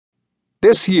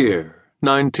This year,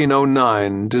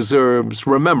 1909, deserves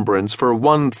remembrance for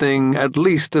one thing at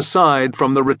least aside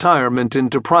from the retirement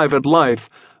into private life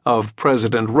of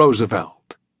President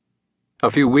Roosevelt.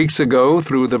 A few weeks ago,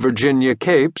 through the Virginia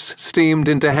Capes, steamed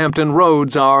into Hampton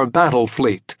Roads our battle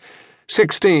fleet,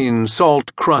 16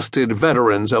 salt-crusted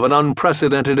veterans of an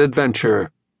unprecedented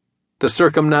adventure, the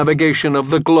circumnavigation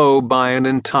of the globe by an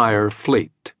entire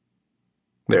fleet.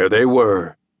 There they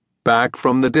were, back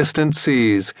from the distant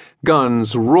seas,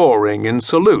 guns roaring in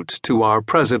salute to our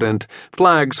president,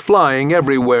 flags flying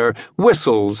everywhere,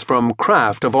 whistles from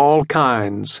craft of all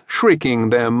kinds, shrieking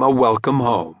them a welcome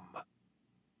home.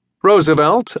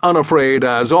 Roosevelt, unafraid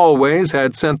as always,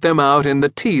 had sent them out in the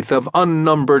teeth of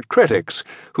unnumbered critics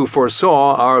who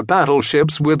foresaw our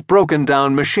battleships with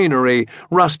broken-down machinery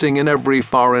rusting in every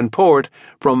foreign port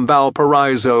from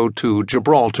Valparaiso to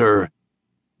Gibraltar.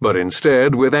 But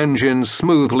instead, with engines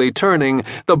smoothly turning,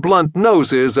 the blunt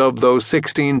noses of those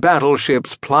 16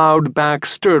 battleships plowed back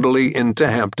sturdily into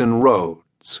Hampton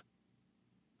Roads.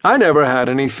 I never had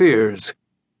any fears.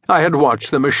 I had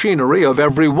watched the machinery of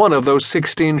every one of those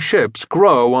 16 ships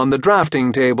grow on the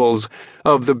drafting tables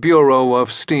of the Bureau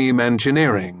of Steam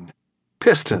Engineering.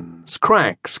 Pistons,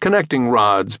 cranks, connecting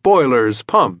rods, boilers,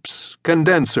 pumps,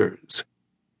 condensers.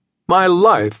 My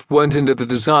life went into the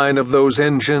design of those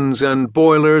engines and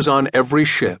boilers on every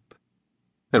ship.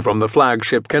 And from the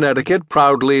flagship Connecticut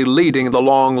proudly leading the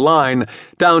long line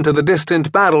down to the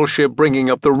distant battleship bringing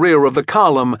up the rear of the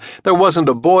column, there wasn't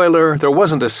a boiler, there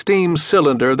wasn't a steam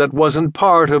cylinder that wasn't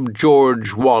part of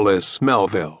George Wallace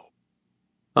Melville.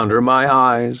 Under my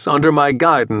eyes, under my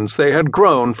guidance, they had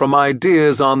grown from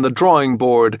ideas on the drawing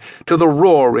board to the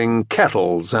roaring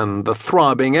kettles and the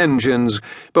throbbing engines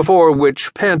before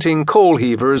which panting coal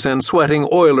heavers and sweating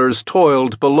oilers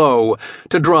toiled below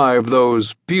to drive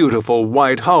those beautiful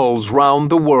white hulls round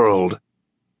the world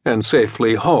and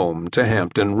safely home to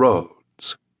Hampton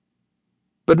Roads.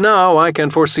 But now I can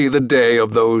foresee the day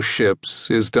of those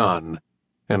ships is done.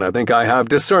 And I think I have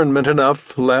discernment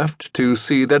enough left to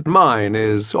see that mine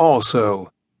is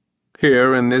also.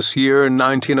 Here in this year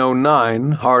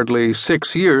 1909, hardly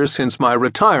 6 years since my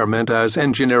retirement as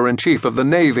Engineer-in-Chief of the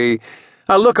Navy,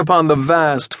 I look upon the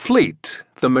vast fleet,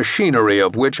 the machinery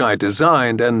of which I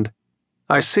designed, and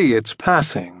I see its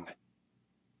passing.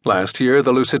 Last year,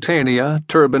 the Lusitania,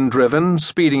 turbine-driven,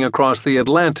 speeding across the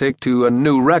Atlantic to a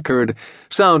new record,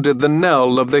 sounded the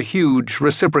knell of the huge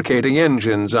reciprocating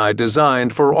engines I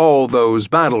designed for all those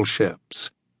battleships.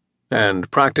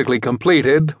 And practically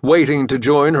completed, waiting to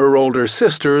join her older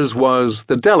sisters, was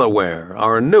the Delaware,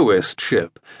 our newest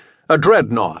ship, a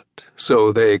dreadnought,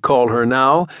 so they call her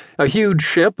now, a huge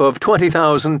ship of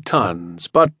 20,000 tons,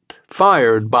 but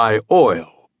fired by oil.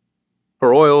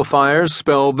 Her oil fires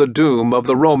spelled the doom of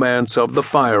the romance of the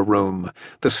fire room,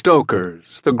 the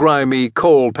stokers, the grimy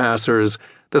coal passers,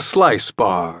 the slice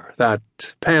bar, that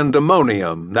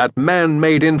pandemonium, that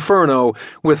man-made inferno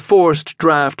with forced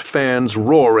draft fans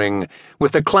roaring,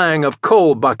 with the clang of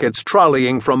coal buckets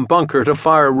trolleying from bunker to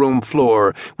fire room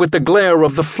floor, with the glare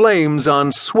of the flames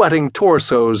on sweating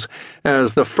torsos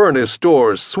as the furnace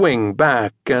doors swing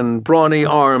back and brawny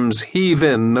arms heave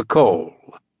in the coal.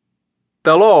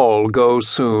 They'll all go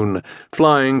soon,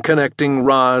 flying connecting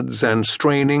rods and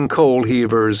straining coal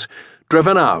heavers,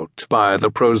 driven out by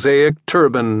the prosaic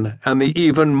turbine and the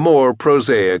even more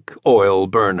prosaic oil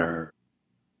burner.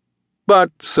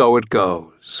 But so it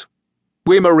goes.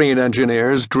 We marine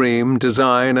engineers dream,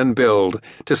 design, and build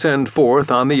to send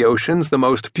forth on the oceans the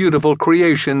most beautiful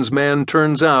creations man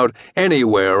turns out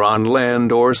anywhere on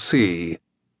land or sea.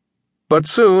 But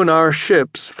soon our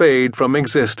ships fade from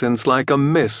existence like a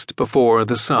mist before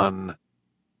the sun.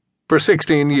 For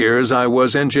 16 years I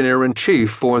was Engineer-in-Chief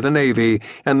for the Navy,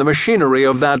 and the machinery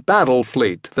of that battle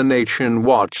fleet the nation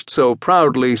watched so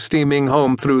proudly steaming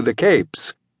home through the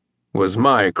Capes was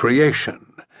my creation.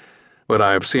 But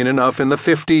I've seen enough in the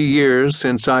 50 years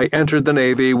since I entered the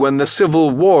Navy when the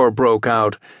Civil War broke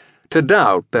out to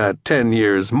doubt that 10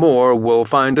 years more will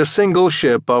find a single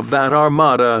ship of that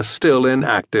armada still in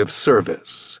active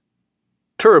service.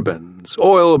 Turbines,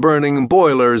 oil-burning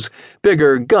boilers,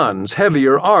 bigger guns,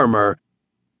 heavier armor,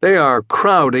 they are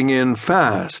crowding in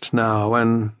fast now,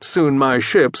 and soon my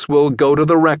ships will go to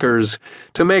the wreckers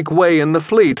to make way in the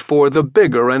fleet for the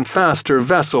bigger and faster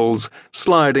vessels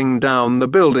sliding down the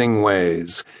building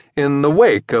ways in the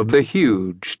wake of the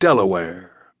huge Delaware.